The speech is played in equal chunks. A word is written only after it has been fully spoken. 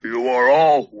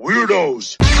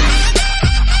weirdos.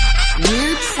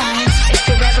 Weird science is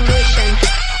the revolution.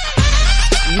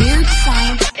 Weird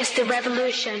science is the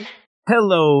revolution.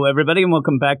 Hello, everybody, and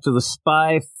welcome back to the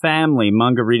Spy Family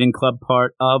Manga Reading Club,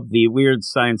 part of the Weird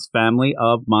Science family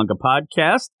of Manga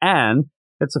Podcast. And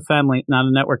it's a family, not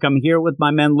a network. I'm here with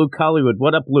my man, Luke Hollywood.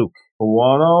 What up, Luke?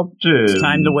 What up, Jim? It's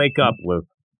time to wake up, Luke.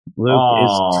 Luke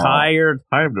is tired.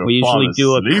 We usually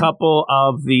do a couple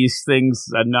of these things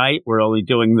a night. We're only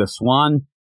doing this one.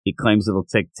 He claims it'll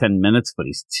take 10 minutes, but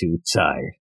he's too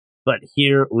tired. But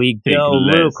here we go.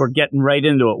 Luke, we're getting right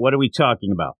into it. What are we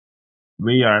talking about?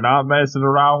 We are not messing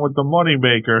around with the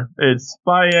moneymaker. It's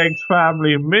Spy X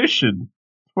Family Mission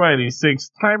 26.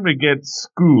 Time to get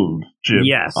schooled, Jim.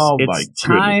 Yes, oh it's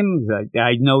time.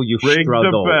 I know you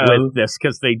struggle with this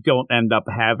because they don't end up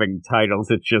having titles.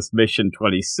 It's just Mission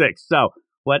 26. So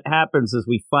what happens is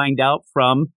we find out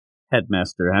from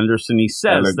Headmaster Henderson. He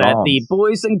says that the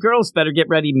boys and girls better get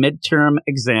ready. Midterm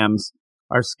exams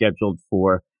are scheduled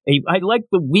for, I like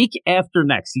the week after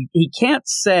next. He can't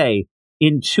say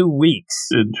in 2 weeks.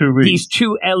 In 2 weeks. He's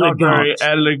too elegant. Not very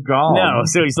elegant. No,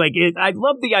 so he's like, I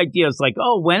love the idea. It's like,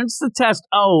 oh, when's the test?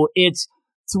 Oh, it's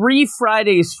 2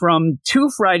 Fridays from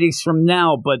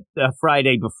now, but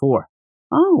Friday before.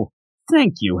 Oh,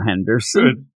 thank you, Henderson.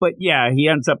 Good. But yeah, he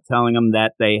ends up telling them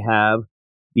that they have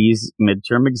these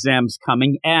midterm exams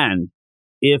coming, and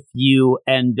if you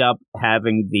end up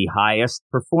having the highest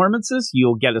performances,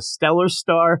 you'll get a stellar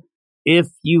star. If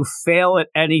you fail at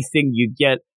anything, you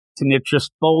get nitrous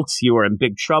bolts. You are in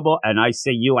big trouble. And I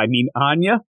say you, I mean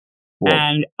Anya. Whoa.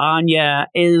 And Anya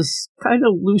is kind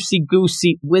of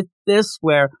loosey-goosey with this,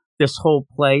 where this whole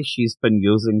play, she's been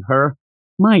using her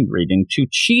mind reading to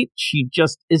cheat. She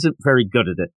just isn't very good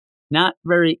at it. Not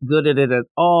very good at it at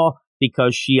all,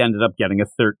 because she ended up getting a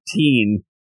 13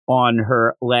 on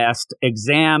her last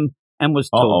exam and was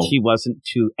told she wasn't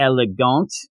too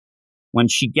elegant. When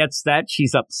she gets that,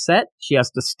 she's upset. She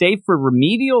has to stay for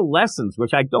remedial lessons,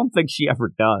 which I don't think she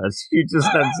ever does. She just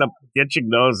ends up ditching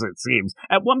those, it seems.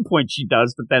 At one point she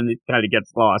does, but then it kind of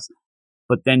gets lost.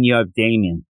 But then you have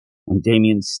Damien, and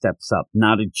Damien steps up,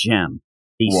 not a gem.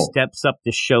 He steps up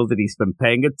to show that he's been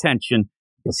paying attention,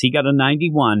 because he got a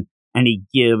 91, and he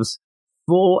gives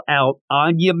full-out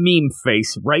Anya meme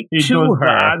face right to her.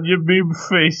 Anya meme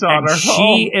face on her.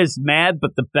 She is mad,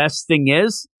 but the best thing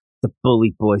is, the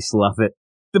bully boys love it.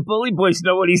 The bully boys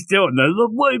know what he's doing. They're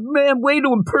like, way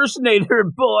to impersonate her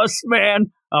boss, man.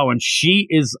 Oh, and she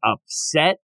is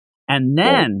upset. And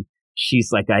then she's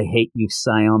like, I hate you,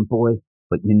 Scion boy.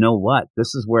 But you know what?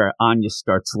 This is where Anya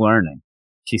starts learning.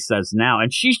 She says now,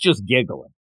 and she's just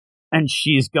giggling. And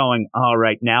she's going, all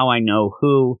right, now I know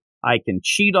who I can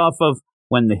cheat off of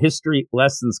when the history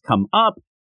lessons come up.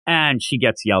 And she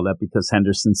gets yelled at because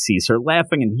Henderson sees her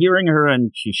laughing and hearing her,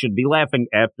 and she should be laughing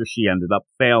after she ended up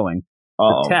failing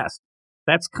the test.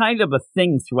 That's kind of a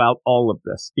thing throughout all of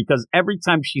this, because every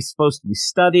time she's supposed to be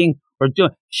studying or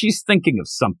doing, she's thinking of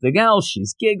something else.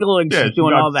 She's giggling. She's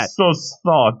doing all that. So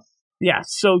thoughts. Yeah,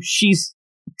 so she's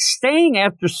staying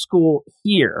after school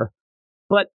here,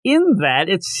 but in that,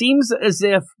 it seems as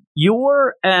if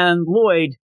Yor and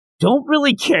Lloyd don't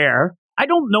really care. I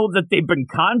don't know that they've been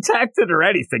contacted or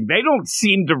anything. They don't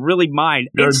seem to really mind.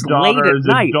 It's late at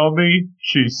night. A dummy.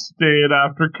 She's staying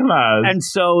after class. And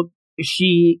so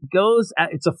she goes,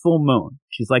 it's a full moon.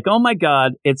 She's like, oh my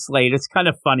God, it's late. It's kind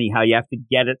of funny how you have to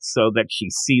get it so that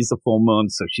she sees a full moon.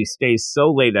 So she stays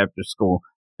so late after school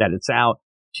that it's out.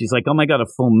 She's like, oh my God, a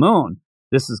full moon.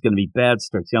 This is going to be bad.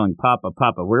 Starts yelling, Papa,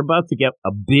 we're about to get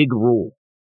a big rule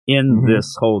in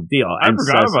this whole deal. I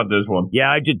forgot about this one.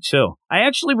 Yeah, I did too. I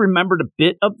actually remembered a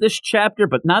bit of this chapter,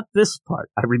 but not this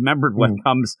part. I remembered what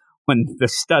comes when the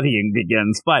studying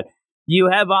begins. But you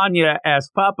have Anya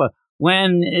ask Papa,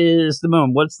 when is the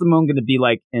moon? What's the moon going to be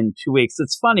like in 2 weeks?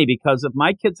 It's funny, because if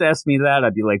my kids ask me that,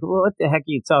 I'd be like, well, what the heck are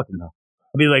you talking about?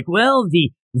 I'd be like, well,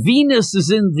 the Venus is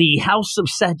in the house of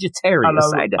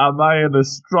Sagittarius. Am I an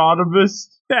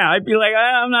astronomist? Yeah, I'd be like,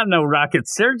 I'm not no rocket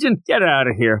surgeon. Get out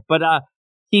of here. But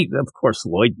of course,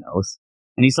 Lloyd knows.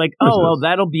 And he's like, oh, well,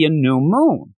 that'll be a new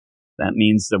moon. That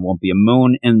means there won't be a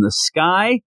moon in the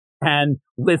sky. And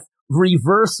with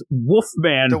reverse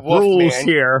Wolfman rules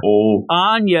here,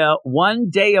 Anya, 1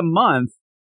 day a month,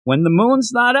 when the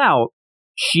moon's not out,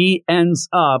 she ends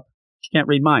up, she can't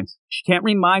read minds. She can't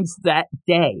read minds that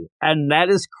day. And that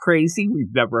is crazy.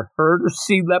 We've never heard or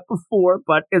seen that before,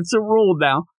 but it's a rule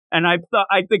now. And I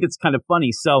think it's kind of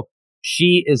funny. So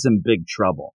she is in big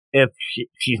trouble. If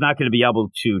she's not going to be able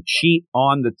to cheat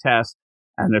on the test,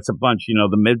 and it's a bunch,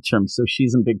 the midterm, so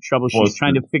she's in big trouble. She's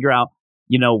trying to figure out,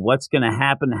 what's going to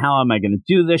happen? How am I going to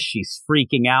do this? She's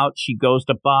freaking out. She goes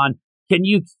to Bond. Can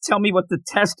you tell me what the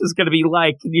test is going to be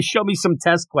like? Can you show me some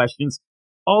test questions?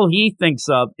 All he thinks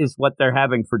of is what they're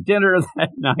having for dinner that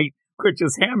night, which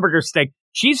is hamburger steak.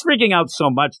 She's freaking out so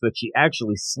much that she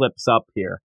actually slips up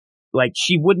here. Like,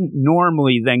 she wouldn't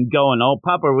normally then go and, oh,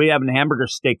 Papa, are we having hamburger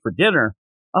steak for dinner?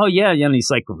 Oh, yeah. And he's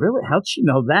like, really? How'd she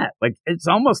know that? Like, it's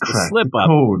almost a slip up.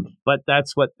 But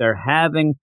that's what they're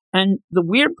having. And the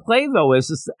weird play, though,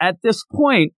 is at this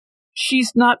point,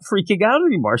 she's not freaking out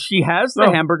anymore. She has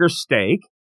the hamburger steak.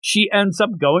 She ends up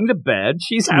going to bed.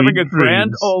 She's having a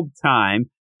grand old time.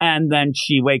 And then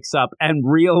she wakes up and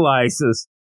realizes,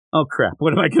 oh, crap,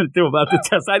 what am I going to do about the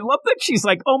test? I love that she's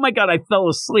like, oh, my God, I fell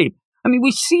asleep. I mean,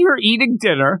 we see her eating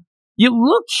dinner. You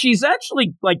look, she's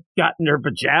actually, like, gotten her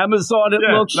pajamas on. It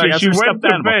looks like she went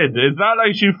to bed. It's not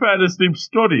like she fell asleep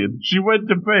studying. She went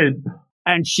to bed.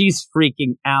 And she's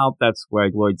freaking out. That's why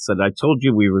Lloyd said, I told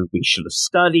you we should have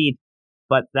studied.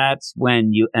 But that's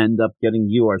when you end up getting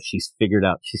yours. She's figured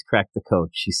out. She's cracked the code.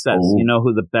 She says, you know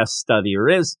who the best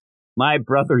studier is? My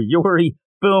brother Yuri.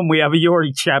 Boom, we have a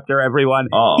Yuri chapter, everyone.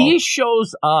 He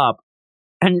shows up.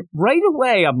 And right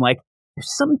away, I'm like,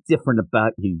 there's something different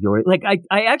about you, Yuri. Like,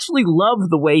 I actually love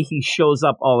the way he shows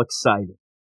up all excited.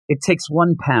 It takes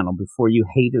one panel before you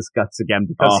hate his guts again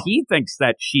because he thinks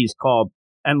that she's called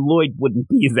and Lloyd wouldn't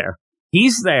be there.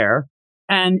 He's there.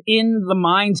 And in the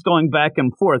minds going back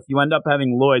and forth, you end up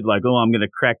having Lloyd like, oh, I'm going to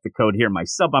crack the code here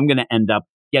myself. I'm going to end up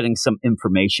getting some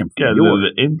information from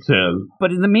Yuri. The intel.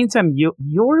 But in the meantime,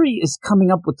 Yuri is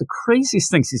coming up with the craziest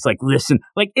things. He's like, listen,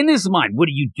 like in his mind, what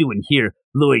are you doing here,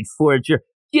 Lloyd Forger?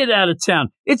 Get out of town.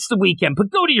 It's the weekend, but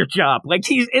go to your job. Like,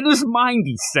 he's in his mind,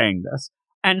 he's saying this.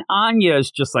 And Anya is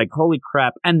just like, holy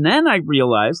crap. And then I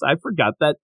realized, I forgot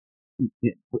that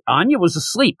Anya was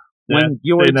asleep when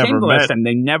Yuri came the last time.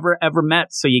 They never, ever met.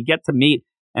 So you get to meet,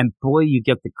 and boy, you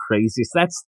get the craziest.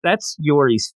 That's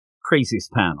Yuri's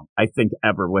craziest panel, I think,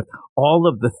 ever, with all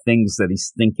of the things that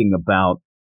he's thinking about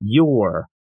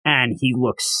and he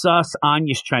looks sus.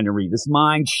 Anya's trying to read his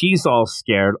mind. She's all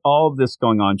scared. All of this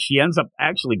going on. She ends up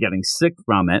actually getting sick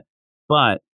from it,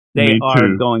 but they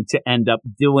are going to end up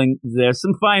doing this.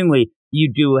 And finally,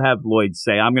 you do have Lloyd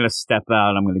say, I'm going to step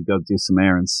out. I'm going to go do some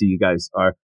errands. So you guys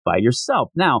are by yourself.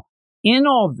 Now, in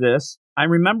all this, I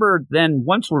remember then,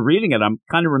 once we're reading it, I'm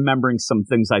kind of remembering some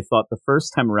things I thought the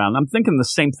first time around. I'm thinking the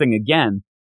same thing again.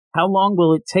 How long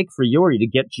will it take for Yuri to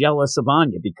get jealous of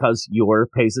Anya because Yuri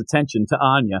pays attention to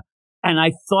Anya? And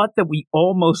I thought that we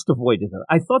almost avoided it.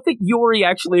 I thought that Yuri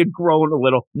actually had grown a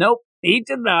little. Nope, he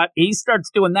did not. He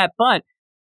starts doing that, but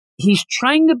he's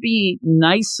trying to be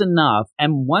nice enough.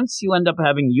 And once you end up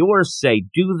having yours say,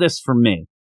 do this for me,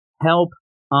 help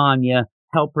Anya,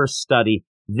 help her study,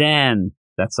 then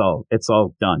that's all. It's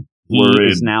all done. He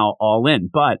is now all in.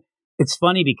 But it's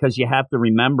funny because you have to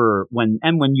remember when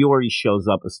Yuri shows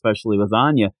up, especially with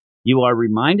Anya, you are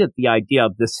reminded the idea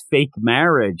of this fake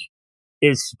marriage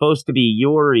is supposed to be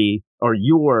Yuri or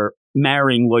you're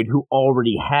marrying Lloyd who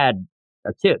already had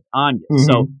a kid, Anya.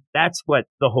 So that's what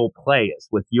the whole play is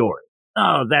with Yuri.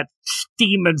 Oh, that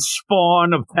demon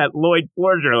spawn of that Lloyd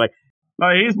Forger. Like,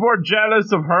 he's more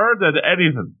jealous of her than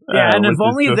anything. Yeah, and if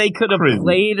only they could have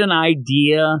played an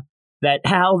idea that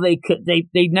how they could,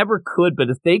 they never could, but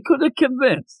if they could have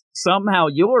convinced somehow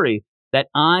Yuri that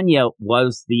Anya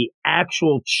was the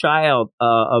actual child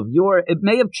of Yuri, it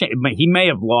may have changed. He may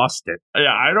have lost it. Yeah,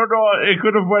 I don't know. It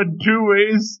could have went two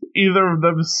ways. Either of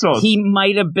them sus. He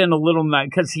might have been a little mad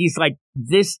because he's like,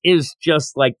 this is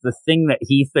just like the thing that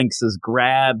he thinks has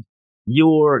grabbed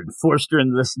Yuri and forced her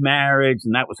into this marriage,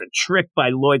 and that was a trick by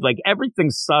Lloyd. Like,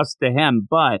 everything's sus to him,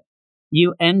 but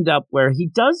you end up where he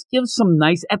does give some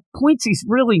nice, at points he's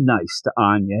really nice to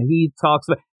Anya. He talks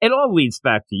about, it all leads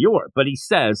back to Yuri, but he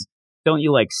says, don't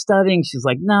you like studying? She's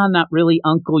like, no, not really,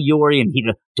 Uncle Yuri. And he,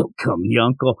 don't call me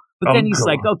Uncle. But then he's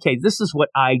like, okay, this is what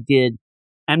I did.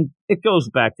 And it goes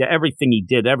back to everything he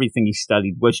did, everything he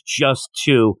studied was just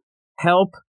to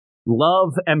help,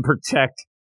 love, and protect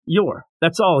Yuri.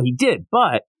 That's all he did.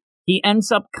 But he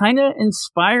ends up kind of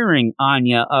inspiring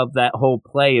Anya of that whole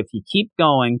play. If you keep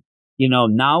going, you know,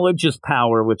 knowledge is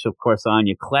power, which of course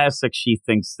Anya classic. She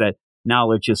thinks that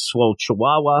knowledge is swole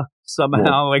chihuahua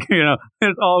somehow. Like, you know,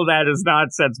 all that is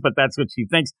nonsense, but that's what she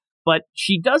thinks. But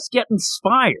she does get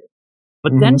inspired,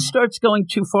 but then starts going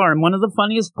too far. And one of the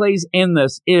funniest plays in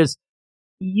this is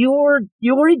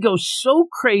Yuri goes so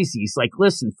crazy. He's like,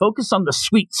 listen, focus on the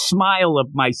sweet smile of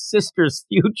my sister's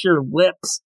future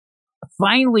lips.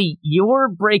 Finally, Yuri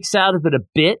breaks out of it a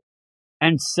bit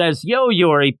and says, yo,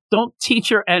 Yuri, don't teach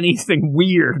her anything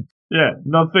weird. Yeah,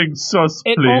 nothing sus,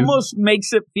 It please. almost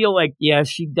makes it feel like, yeah,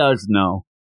 she does know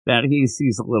that he's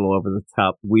a little over the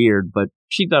top weird, but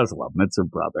she does love him. It's her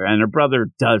brother, and her brother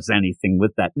does anything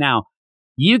with that. Now,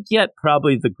 you get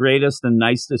probably the greatest and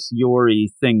nicest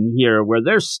Yuri thing here where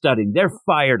they're studying, they're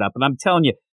fired up. And I'm telling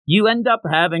you, you end up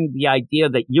having the idea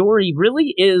that Yuri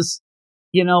really is,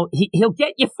 he'll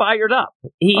get you fired up.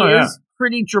 He is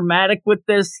pretty dramatic with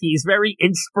this. He's very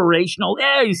inspirational.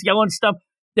 Yeah, he's yelling stuff.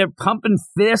 They're pumping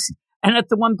fists. And at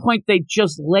the one point, they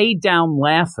just lay down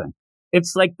laughing.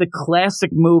 It's like the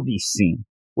classic movie scene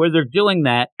where they're doing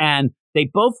that and they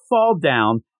both fall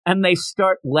down and they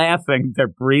start laughing. They're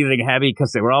breathing heavy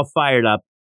because they were all fired up.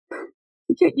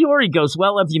 Yuri goes,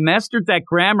 well, have you mastered that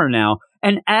grammar now?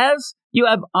 And as you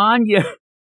have Anya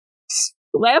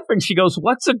laughing, she goes,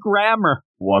 what's a grammar?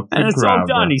 And it's all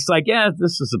done. He's like, yeah,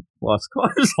 this is a lost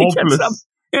cause.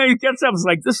 He gets up. He's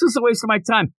like, this is a waste of my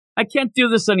time. I can't do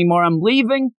this anymore. I'm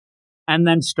leaving. And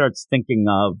then starts thinking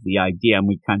of the idea. And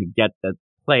we kind of get that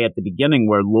play at the beginning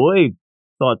where Lloyd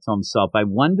thought to himself, I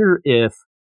wonder if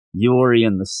Yuri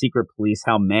and the secret police,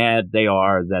 how mad they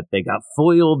are that they got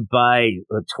foiled by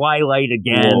Twilight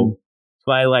again. Whoa.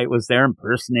 Twilight was there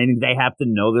impersonating. They have to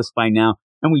know this by now.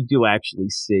 And we do actually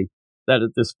see that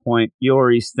at this point,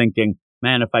 Yuri's thinking,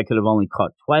 man, if I could have only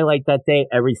caught Twilight that day,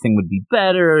 everything would be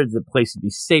better. The place would be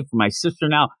safe for my sister.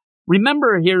 Now,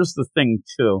 remember, here's the thing,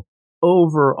 too.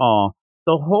 Overall,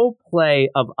 the whole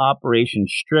play of Operation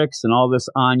Strix and all this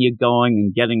Anya going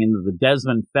and getting into the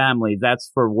Desmond family, that's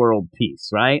for world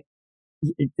peace, right?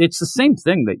 It's the same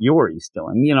thing that Yuri's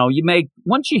doing.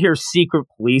 Once you hear secret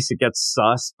police, it gets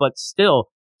sus, but still,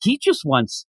 he just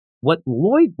wants what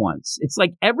Lloyd wants. It's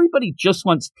like everybody just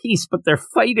wants peace, but they're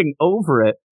fighting over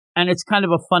it. And it's kind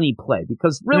of a funny play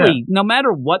because really, no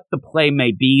matter what the play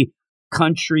may be,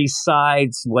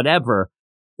 countrysides, whatever,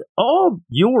 all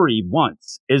Yuri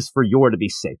wants is for Yor to be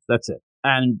safe. That's it.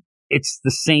 And it's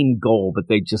the same goal, but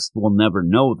they just will never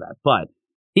know that. But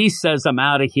he says, I'm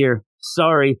out of here.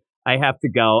 Sorry, I have to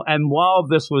go. And while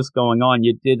this was going on,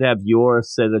 you did have Yor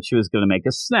say that she was going to make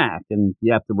a snack. And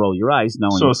you have to roll your eyes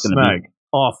knowing it's going to be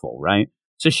awful, right?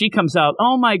 So she comes out,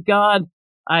 oh my God,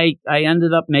 I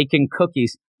ended up making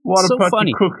cookies. What so about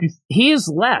funny. The cookies? He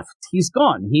is left. He's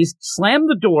gone. He's slammed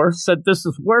the door, said this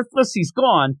is worthless. He's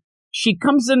gone. She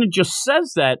comes in and just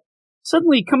says that.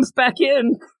 Suddenly he comes back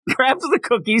in, grabs the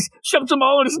cookies, shoves them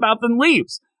all in his mouth and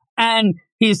leaves. And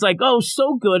he's like, oh,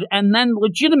 so good. And then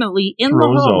legitimately in the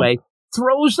hallway,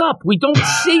 throws up. We don't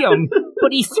see him,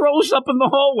 but he throws up in the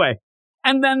hallway.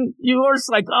 And then Yor's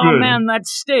like, oh, man, that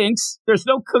stinks. There's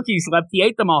no cookies left. He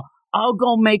ate them all. I'll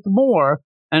go make more.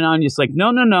 And Anya's like,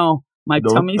 no. My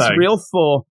tummy's real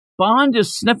full. Bond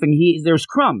is sniffing. There's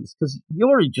crumbs because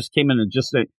Yuri just came in and just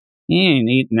said, he ain't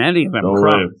eating any of them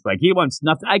crumbs. Like, he wants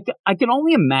nothing. I can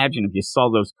only imagine if you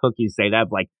saw those cookies, they'd have,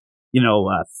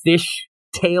 fish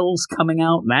tails coming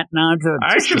out and that nonsense.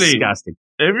 Actually, disgusting.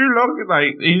 If you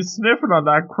look, he's sniffing on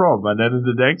that crumb, and then in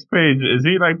the next page, is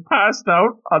he, passed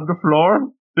out on the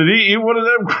floor? Did he eat one of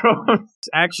them crumbs?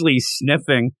 Actually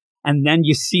sniffing, and then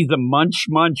you see the munch.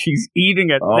 He's eating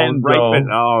it.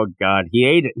 Oh, God. He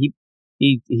ate it.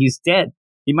 He's dead.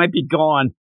 He might be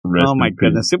gone. Oh, my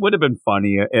goodness. It would have been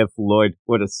funny if Lloyd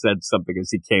would have said something as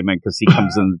he came in, because he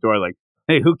comes in the door like,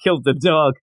 hey, who killed the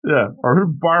dog? Yeah, or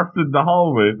who barfed in the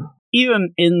hallway?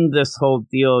 Even in this whole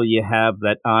deal, you have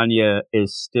that Anya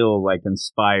is still,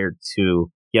 inspired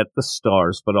to get the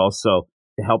stars, but also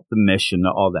to help the mission,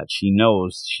 all that. She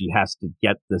knows she has to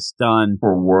get this done.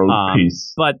 For world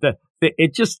peace. But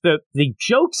the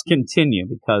jokes continue,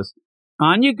 because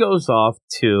Anya goes off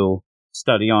to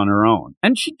study on her own.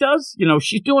 And she does,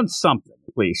 she's doing something,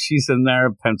 at least. She's in there,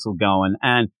 pencil going,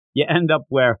 and you end up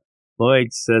where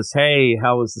Lloyd says, hey,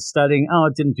 how was the studying? Oh,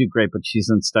 it didn't do great, but she's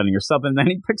in studying herself. And then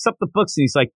he picks up the books and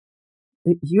he's like,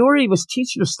 Yuri was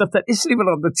teaching her stuff that isn't even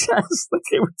on the test.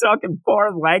 They were talking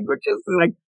foreign languages. They're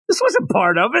like, this wasn't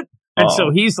part of it. And so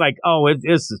he's like, oh,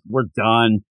 we're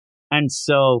done. And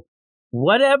so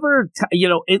whatever,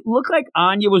 it looked like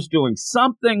Anya was doing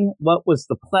something. What was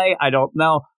the play? I don't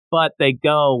know. But they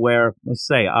go where they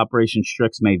say Operation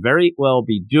Strix may very well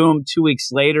be doomed. 2 weeks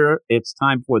later, it's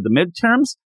time for the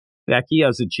midterms. Becky,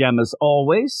 as a gem as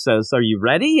always, says, are you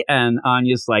ready? And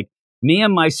Anya's like, me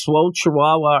and my swole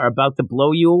chihuahua are about to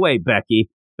blow you away, Becky.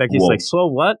 Becky's like,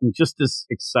 swole what? And just as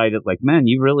excited, like, man,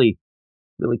 you really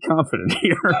confident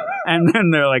here. And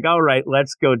then they're like, all right,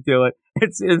 let's go do it.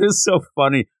 It is so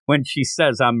funny when she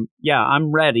says, I'm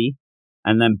ready.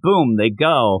 And then boom, they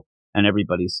go and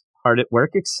everybody's hard at work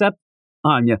except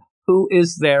Anya, who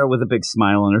is there with a big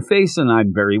smile on her face. And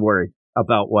I'm very worried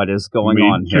about what is going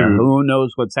on here. Who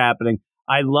knows what's happening?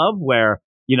 I love where,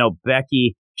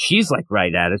 Becky, she's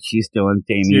right at it. She's doing,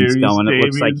 Damien's going. It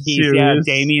looks like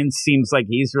Damien seems like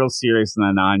he's real serious. And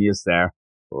then Anya's there.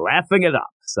 laughing it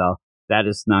up. So that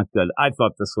is not good. I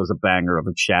thought this was a banger of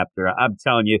a chapter. I'm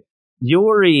telling you,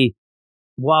 Yuri,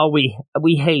 while we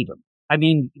hate him, I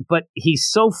mean, but he's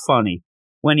so funny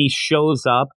when he shows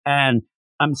up, and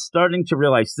I'm starting to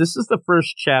realize this is the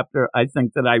first chapter, I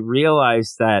think, that I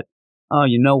realized that, oh,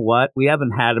 you know what? We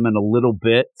haven't had him in a little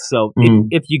bit. So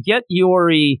if you get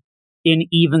Yuri in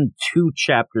even 2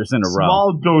 chapters in a row.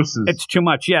 Small doses. It's too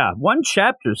much. Yeah. 1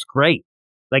 chapter's great.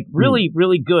 Like really,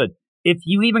 really good. If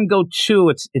you even go 2,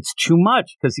 it's too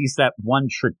much because he's that one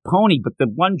trick pony. But the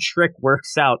one trick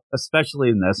works out, especially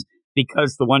in this,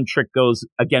 because the one trick goes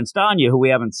against Anya, who we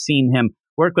haven't seen him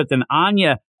work with. And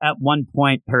Anya, at one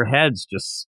point, her head's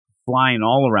just flying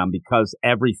all around because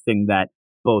everything that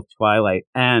both Twilight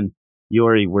and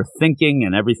Yuri were thinking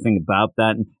and everything about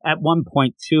that. And at one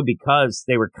point, too, because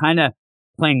they were kind of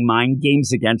playing mind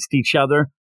games against each other,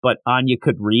 but Anya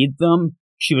could read them.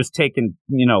 She was taking,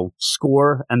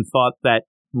 score and thought that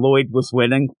Lloyd was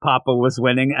winning, Papa was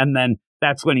winning. And then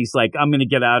that's when he's like, I'm going to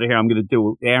get out of here. I'm going to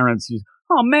do errands. She's,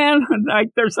 oh, man,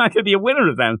 there's not going to be a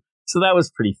winner then. So that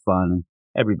was pretty fun.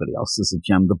 Everybody else is a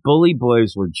gem. The Bully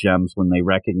Boys were gems when they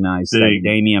recognized that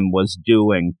Damien was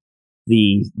doing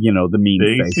the mean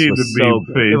face. It was so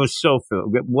good. It was so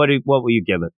good. What will you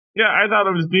give it? Yeah, I thought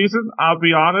it was decent. I'll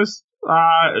be honest.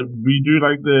 We do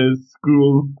like the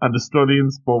school and the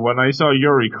studyings, but when I saw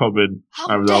Yuri come in,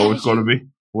 I was always going to be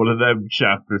one of them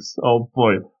chapters. Oh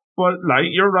boy. But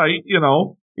you're right,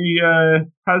 he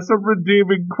has some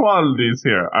redeeming qualities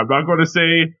here. I'm not going to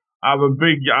say I'm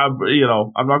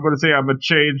not going to say I'm a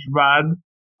changed man.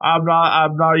 I'm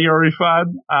not a Yuri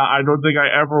fan. I don't think I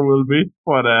ever will be.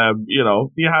 But,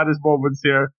 he had his moments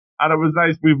here. And it was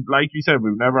nice. Like you said,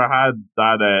 we've never had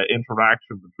that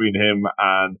interaction between him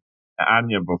and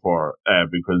Anya before,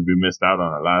 because we missed out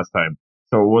on it last time.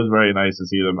 So it was very nice to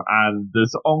see them. And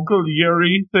this Uncle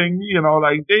Yuri thing,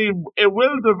 it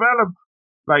will develop.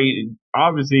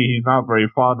 Obviously he's not very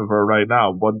fond of her right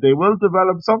now, but they will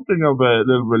develop something of a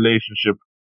little relationship,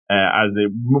 as they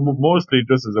mostly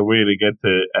just as a way to get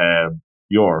to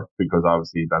Yor, because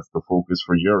obviously that's the focus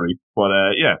for Yuri. But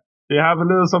they have a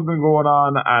little something going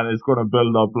on, and it's going to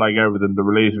build up like everything. The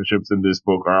relationships in this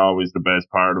book are always the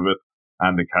best part of it,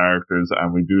 and the characters,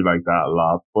 and we do like that a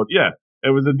lot. But yeah,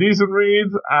 it was a decent read,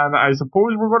 and I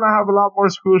suppose we're going to have a lot more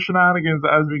school shenanigans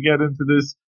as we get into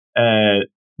this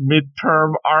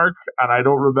midterm arc, and I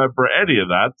don't remember any of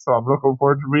that, so I'm looking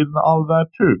forward to reading all of that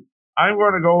too. I'm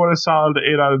going to go with a solid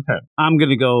 8 out of 10. I'm going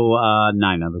to go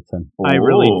 9 out of 10. I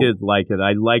really did like it.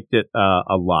 I liked it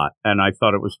a lot, and I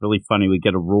thought it was really funny. We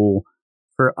get a rule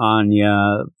for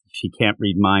Anya. She can't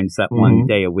read minds that one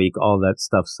day a week, all that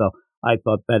stuff. So I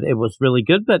thought that it was really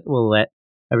good, but we'll let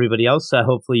everybody else,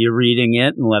 hopefully you're reading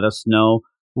it, and let us know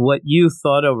what you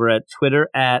thought over at Twitter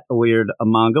at Weird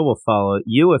Manga. We'll follow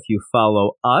you if you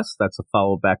follow us. That's a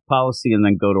follow back policy. And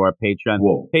then go to our Patreon,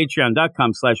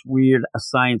 patreon.com/Weird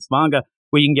Science Manga,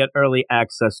 where you can get early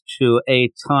access to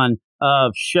a ton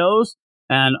of shows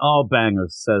and all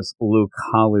bangers, says Luke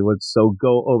Hollywood. So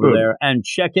go over there and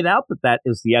check it out. But that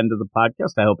is the end of the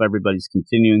podcast. I hope everybody's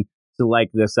continuing to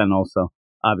like this, and also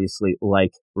obviously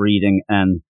like reading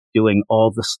and doing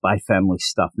all the Spy Family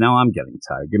stuff. Now I'm getting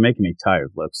tired. You're making me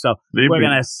tired, Luke. So we're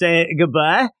going to say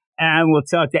goodbye, and we'll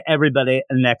talk to everybody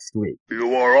next week.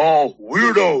 You are all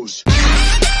weirdos.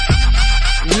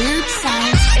 Weird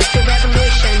science is the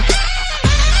revolution.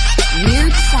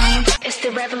 Weird science is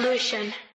the revolution.